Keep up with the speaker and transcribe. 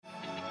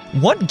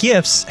What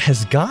gifts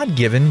has God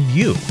given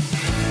you?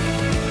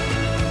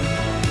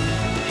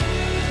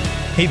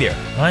 Hey there,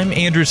 I'm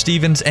Andrew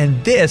Stevens,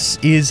 and this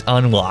is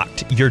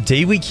Unlocked, your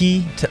daily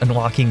key to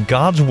unlocking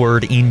God's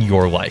Word in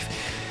your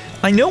life.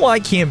 I know I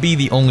can't be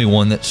the only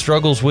one that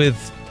struggles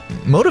with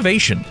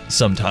motivation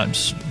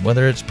sometimes,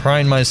 whether it's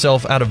prying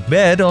myself out of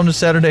bed on a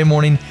Saturday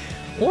morning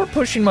or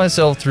pushing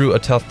myself through a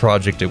tough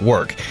project at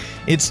work.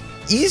 It's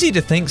easy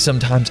to think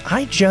sometimes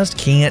I just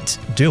can't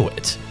do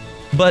it.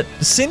 But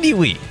Cindy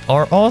Lee,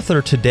 our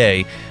author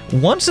today,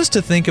 wants us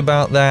to think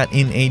about that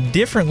in a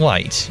different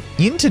light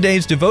in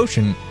today's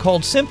devotion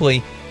called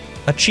simply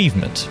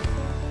Achievement.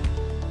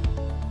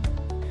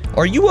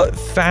 Are you a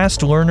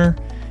fast learner?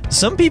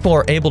 Some people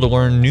are able to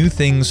learn new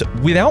things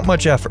without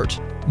much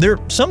effort. They're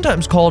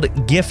sometimes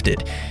called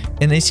gifted,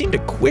 and they seem to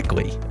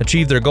quickly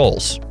achieve their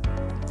goals.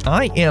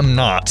 I am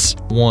not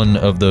one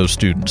of those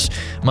students.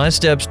 My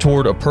steps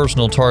toward a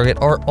personal target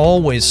are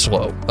always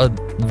slow, a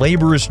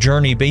laborious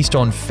journey based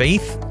on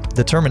faith,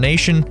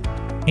 determination,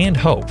 and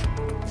hope.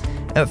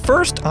 At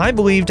first, I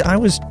believed I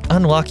was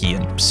unlucky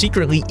and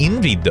secretly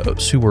envied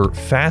those who were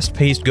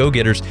fast-paced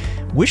go-getters,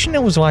 wishing I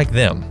was like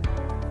them.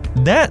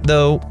 That,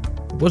 though,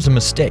 was a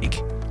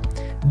mistake.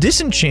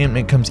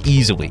 Disenchantment comes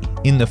easily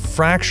in the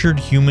fractured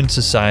human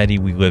society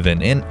we live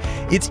in, and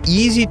it's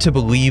easy to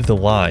believe the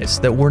lies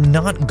that we're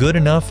not good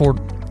enough or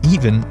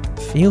even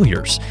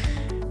failures.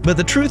 But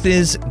the truth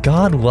is,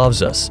 God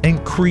loves us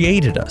and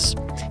created us.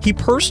 He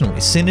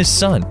personally sent His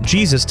Son,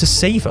 Jesus, to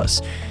save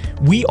us.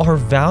 We are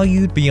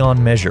valued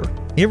beyond measure,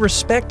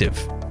 irrespective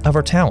of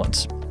our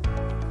talents.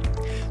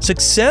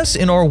 Success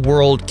in our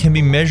world can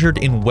be measured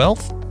in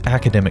wealth,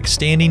 academic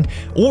standing,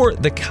 or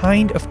the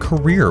kind of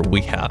career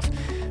we have.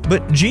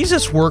 But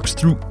Jesus works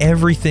through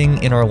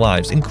everything in our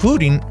lives,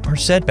 including our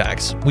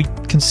setbacks. We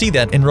can see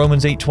that in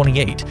Romans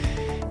 8:28.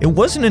 It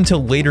wasn't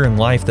until later in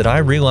life that I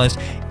realized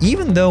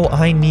even though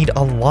I need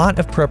a lot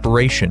of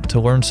preparation to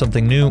learn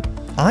something new,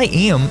 I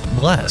am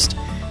blessed.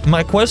 In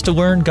my quest to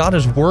learn, God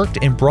has worked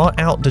and brought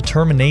out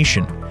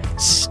determination,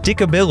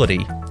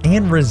 stickability,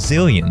 and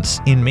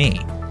resilience in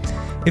me.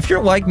 If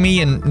you're like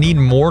me and need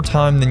more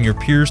time than your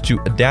peers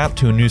to adapt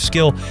to a new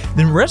skill,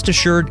 then rest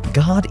assured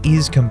God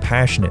is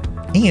compassionate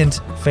and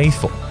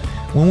faithful.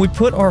 When we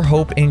put our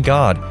hope in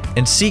God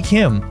and seek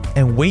Him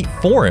and wait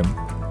for Him,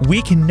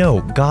 we can know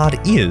God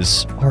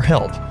is our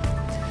help.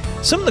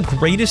 Some of the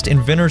greatest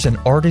inventors and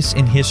artists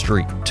in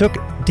history took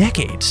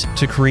decades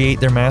to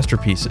create their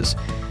masterpieces.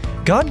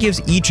 God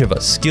gives each of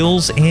us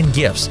skills and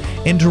gifts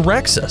and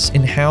directs us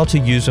in how to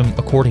use them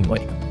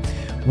accordingly.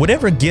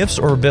 Whatever gifts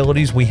or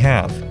abilities we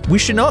have, we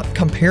should not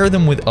compare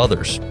them with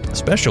others,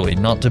 especially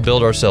not to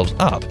build ourselves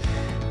up,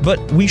 but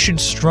we should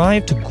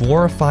strive to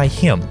glorify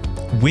Him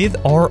with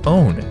our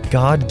own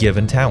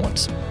God-given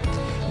talents.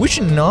 We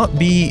should not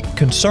be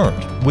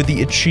concerned with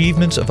the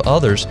achievements of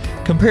others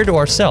compared to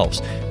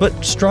ourselves,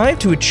 but strive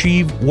to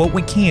achieve what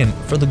we can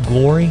for the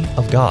glory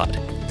of God.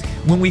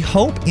 When we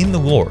hope in the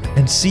Lord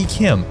and seek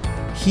Him,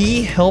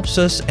 He helps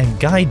us and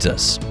guides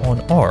us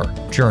on our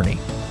journey.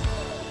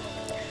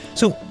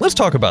 So let's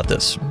talk about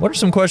this. What are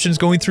some questions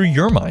going through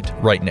your mind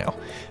right now?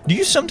 Do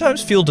you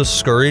sometimes feel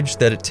discouraged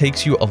that it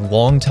takes you a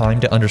long time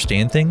to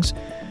understand things?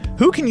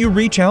 Who can you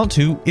reach out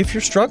to if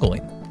you're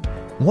struggling?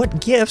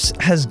 What gifts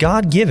has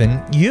God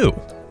given you?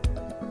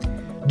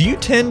 Do you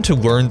tend to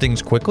learn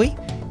things quickly?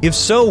 If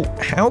so,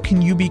 how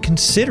can you be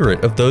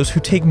considerate of those who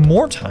take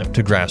more time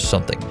to grasp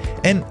something?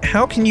 And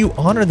how can you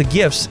honor the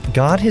gifts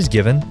God has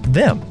given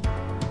them?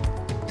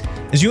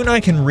 As you and I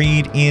can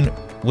read in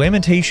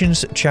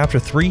Lamentations chapter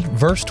 3,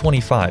 verse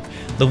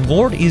 25, the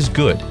Lord is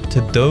good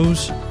to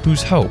those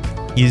whose hope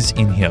is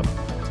in Him.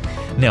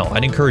 Now,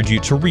 I'd encourage you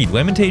to read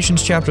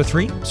Lamentations chapter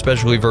 3,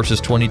 especially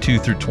verses 22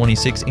 through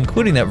 26,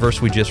 including that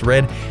verse we just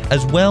read,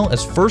 as well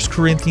as 1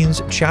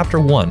 Corinthians chapter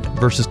 1,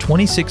 verses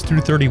 26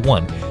 through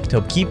 31, to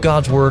help keep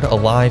God's Word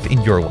alive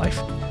in your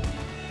life.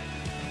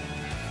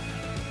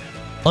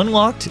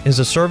 Unlocked is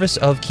a service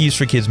of Keys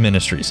for Kids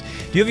Ministries.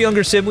 Do you have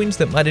younger siblings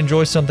that might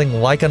enjoy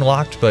something like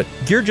Unlocked, but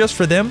geared just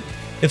for them?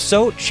 If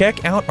so,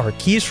 check out our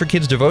Keys for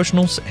Kids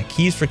devotionals at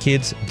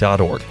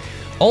keysforkids.org.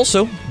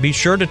 Also, be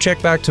sure to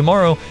check back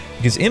tomorrow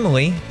because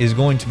Emily is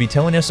going to be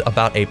telling us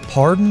about a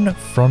pardon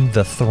from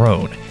the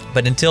throne.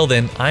 But until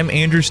then, I'm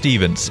Andrew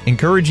Stevens,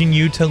 encouraging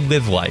you to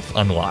live life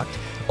unlocked,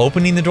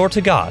 opening the door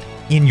to God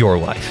in your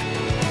life.